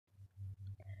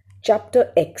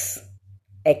Chapter X.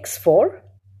 X for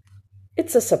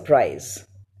It's a Surprise.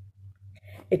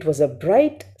 It was a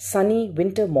bright, sunny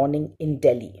winter morning in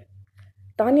Delhi.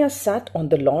 Tanya sat on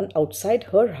the lawn outside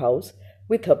her house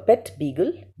with her pet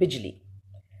beagle, Bijli.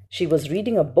 She was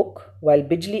reading a book while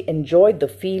Bijli enjoyed the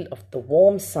feel of the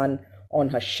warm sun on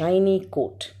her shiny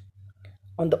coat.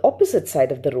 On the opposite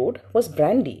side of the road was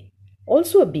Brandy,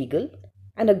 also a beagle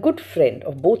and a good friend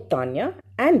of both Tanya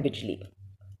and Bijli.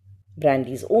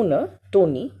 Brandy's owner,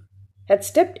 Tony, had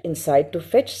stepped inside to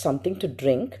fetch something to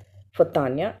drink for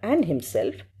Tanya and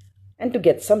himself and to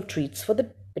get some treats for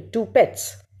the two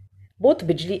pets. Both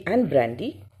Bijli and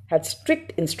Brandy had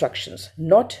strict instructions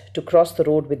not to cross the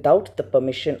road without the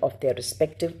permission of their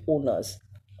respective owners.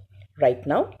 Right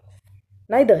now,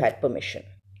 neither had permission.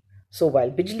 So while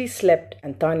Bijli slept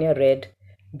and Tanya read,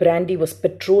 Brandy was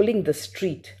patrolling the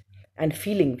street and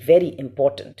feeling very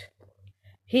important.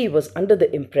 He was under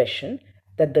the impression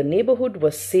that the neighborhood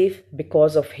was safe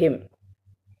because of him.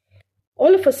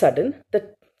 All of a sudden,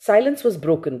 the silence was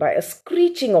broken by a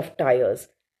screeching of tires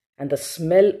and the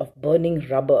smell of burning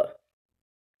rubber.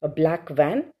 A black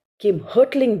van came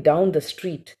hurtling down the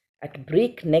street at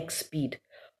breakneck speed,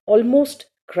 almost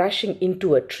crashing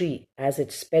into a tree as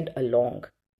it sped along.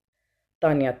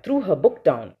 Tanya threw her book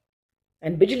down,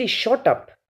 and Bijli shot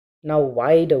up, now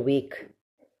wide awake.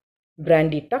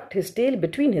 Brandy tucked his tail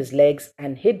between his legs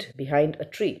and hid behind a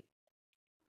tree.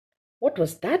 What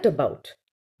was that about?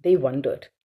 They wondered.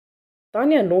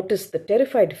 Tanya noticed the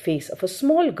terrified face of a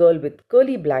small girl with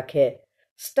curly black hair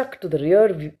stuck to the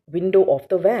rear window of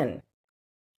the van.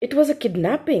 It was a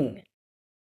kidnapping.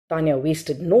 Tanya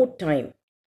wasted no time.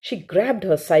 She grabbed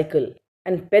her cycle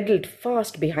and pedaled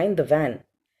fast behind the van,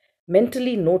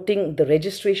 mentally noting the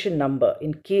registration number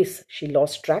in case she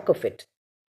lost track of it.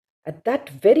 At that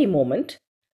very moment,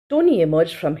 Tony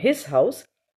emerged from his house,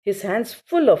 his hands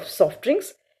full of soft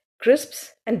drinks,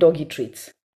 crisps, and doggy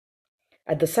treats.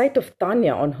 At the sight of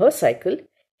Tanya on her cycle,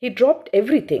 he dropped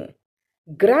everything,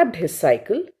 grabbed his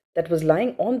cycle that was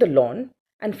lying on the lawn,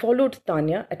 and followed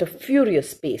Tanya at a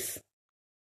furious pace.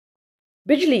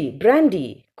 Bijli,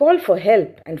 Brandy, call for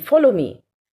help and follow me.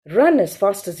 Run as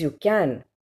fast as you can,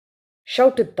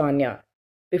 shouted Tanya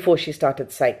before she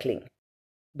started cycling.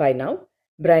 By now,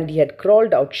 Brandy had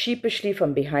crawled out sheepishly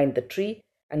from behind the tree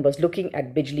and was looking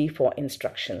at Bijli for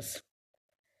instructions.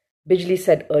 Bijli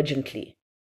said urgently,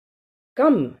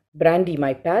 "Come, Brandy,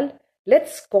 my pal,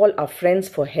 let's call our friends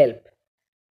for help."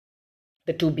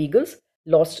 The two beagles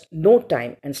lost no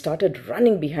time and started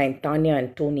running behind Tanya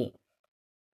and Tony.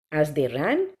 As they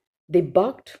ran, they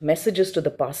barked messages to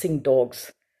the passing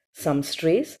dogs, some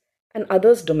strays and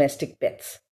others domestic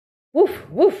pets. Woof,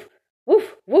 woof,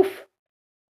 woof, woof.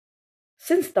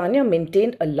 Since Tanya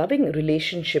maintained a loving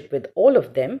relationship with all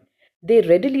of them, they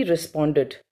readily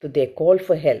responded to their call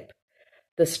for help.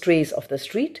 The strays of the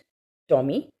street,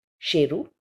 Tommy, Sheru,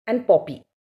 and Poppy,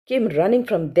 came running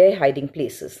from their hiding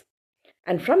places.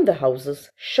 And from the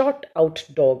houses shot out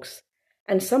dogs,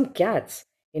 and some cats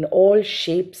in all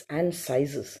shapes and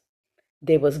sizes.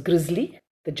 There was Grizzly,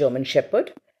 the German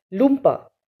Shepherd, Loompa,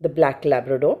 the Black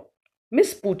Labrador,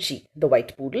 Miss Poochie, the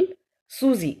White Poodle,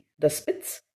 Susie, the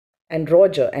Spitz, and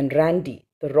Roger and Randy,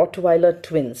 the Rottweiler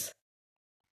twins,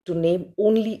 to name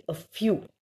only a few.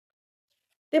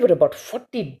 There were about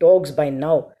 40 dogs by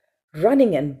now,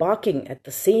 running and barking at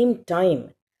the same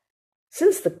time.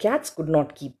 Since the cats could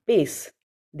not keep pace,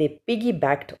 they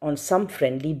piggybacked on some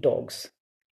friendly dogs.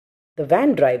 The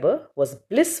van driver was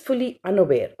blissfully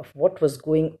unaware of what was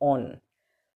going on,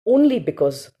 only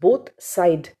because both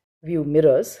side view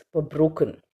mirrors were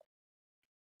broken.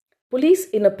 Police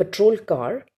in a patrol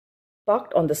car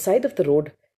parked on the side of the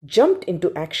road jumped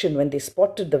into action when they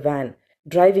spotted the van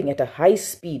driving at a high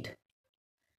speed.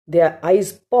 Their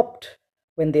eyes popped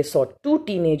when they saw two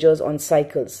teenagers on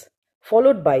cycles,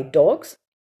 followed by dogs,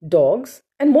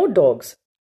 and more dogs.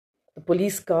 The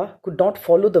police car could not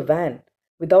follow the van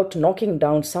without knocking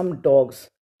down some dogs,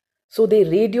 so they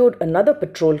radioed another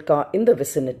patrol car in the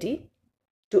vicinity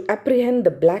to apprehend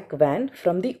the black van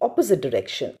from the opposite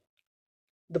direction.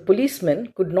 The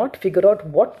policemen could not figure out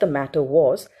what the matter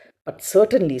was, but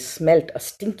certainly smelt a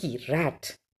stinky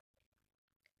rat.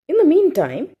 In the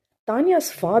meantime,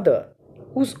 Tanya's father,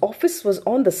 whose office was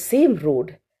on the same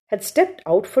road, had stepped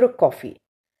out for a coffee.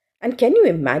 And can you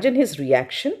imagine his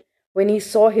reaction when he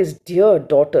saw his dear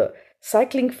daughter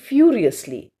cycling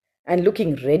furiously and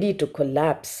looking ready to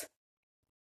collapse?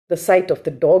 The sight of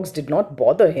the dogs did not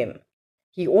bother him.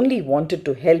 He only wanted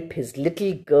to help his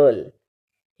little girl.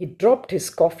 He dropped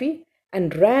his coffee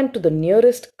and ran to the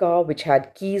nearest car which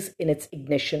had keys in its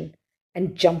ignition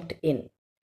and jumped in.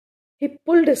 He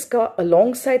pulled his car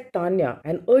alongside Tanya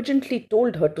and urgently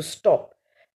told her to stop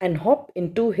and hop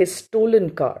into his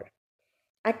stolen car.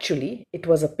 Actually, it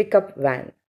was a pickup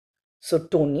van. So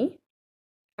Tony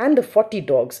and the 40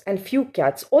 dogs and few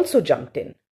cats also jumped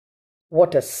in.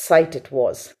 What a sight it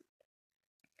was!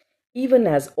 Even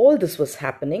as all this was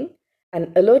happening,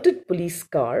 an alerted police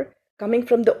car coming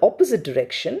from the opposite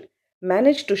direction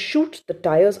managed to shoot the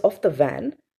tires of the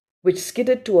van, which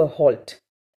skidded to a halt.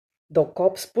 The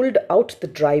cops pulled out the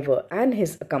driver and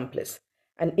his accomplice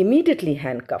and immediately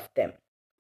handcuffed them.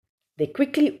 They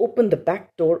quickly opened the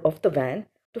back door of the van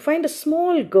to find a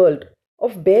small girl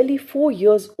of barely 4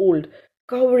 years old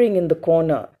cowering in the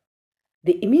corner.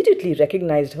 They immediately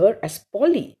recognized her as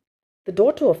Polly, the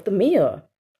daughter of the mayor,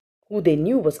 who they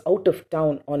knew was out of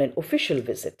town on an official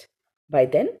visit. By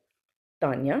then,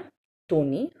 Tanya,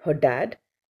 Tony, her dad,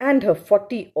 and her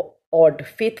 40-odd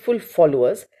faithful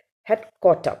followers had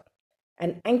caught up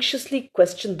and anxiously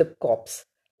questioned the cops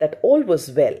that all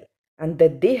was well and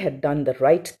that they had done the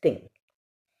right thing.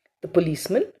 The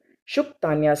policeman shook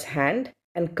Tanya's hand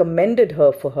and commended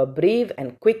her for her brave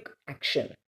and quick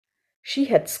action. She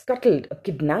had scuttled a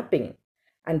kidnapping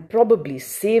and probably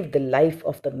saved the life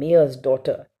of the mayor's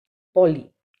daughter,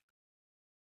 Polly.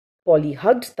 Polly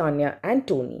hugged Tanya and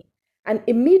Tony and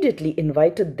immediately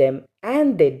invited them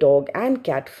and their dog and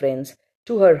cat friends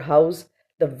to her house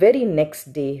the very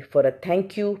next day for a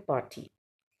thank you party.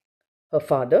 Her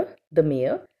father, the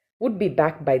mayor, would be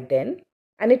back by then,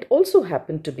 and it also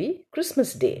happened to be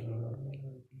Christmas Day.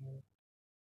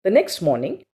 The next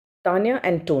morning, Tanya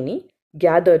and Tony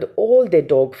gathered all their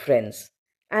dog friends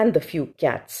and the few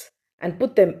cats and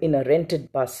put them in a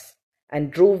rented bus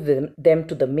and drove them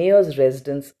to the mayor's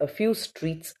residence a few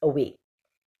streets away.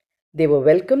 They were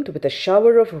welcomed with a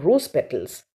shower of rose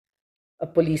petals. A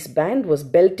police band was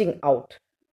belting out,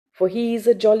 "For he's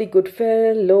a jolly good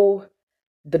fellow."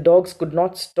 The dogs could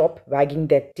not stop wagging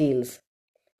their tails.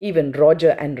 Even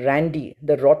Roger and Randy,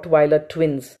 the Rottweiler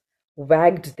twins,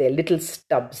 wagged their little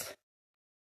stubs.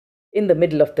 In the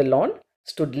middle of the lawn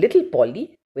stood little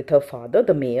Polly with her father,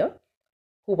 the mayor,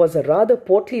 who was a rather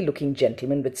portly-looking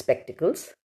gentleman with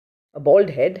spectacles, a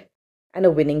bald head, and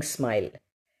a winning smile.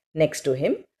 Next to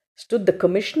him stood the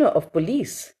commissioner of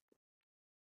police.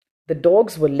 The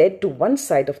dogs were led to one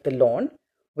side of the lawn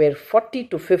where 40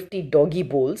 to 50 doggy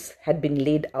bowls had been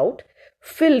laid out,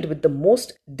 filled with the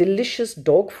most delicious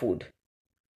dog food.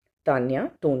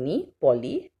 Tanya, Tony,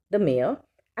 Polly, the mayor,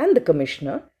 and the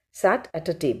commissioner sat at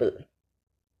a table.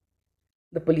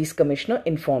 The police commissioner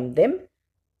informed them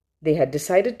they had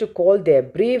decided to call their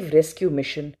brave rescue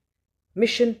mission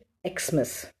Mission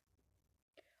Xmas.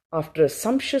 After a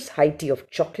sumptuous high tea of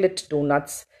chocolate,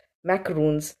 donuts,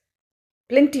 macaroons,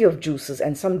 plenty of juices,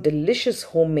 and some delicious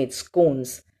homemade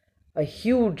scones, a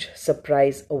huge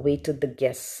surprise awaited the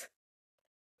guests.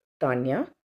 Tanya,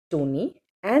 Tony,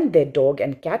 and their dog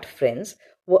and cat friends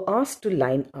were asked to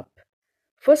line up.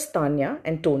 First, Tanya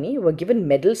and Tony were given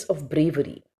medals of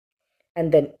bravery,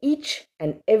 and then each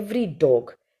and every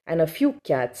dog and a few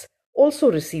cats also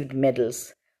received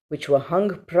medals, which were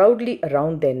hung proudly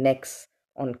around their necks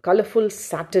on colorful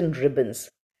satin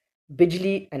ribbons.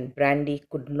 Bijli and Brandy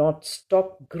could not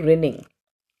stop grinning.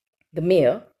 The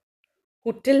mayor,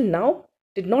 who till now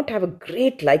did not have a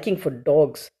great liking for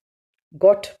dogs,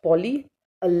 got Polly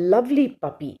a lovely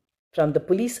puppy from the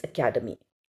police academy,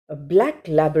 a black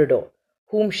Labrador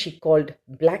whom she called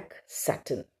Black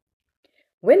Satin.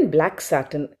 When Black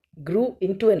Satin grew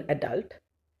into an adult,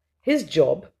 his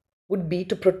job would be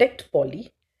to protect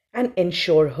Polly and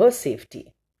ensure her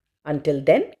safety. Until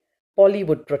then, Polly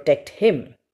would protect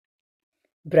him.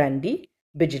 Brandy,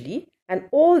 Bijli, and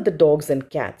all the dogs and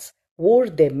cats wore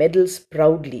their medals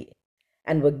proudly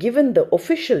and were given the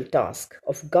official task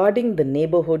of guarding the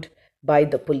neighborhood by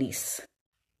the police.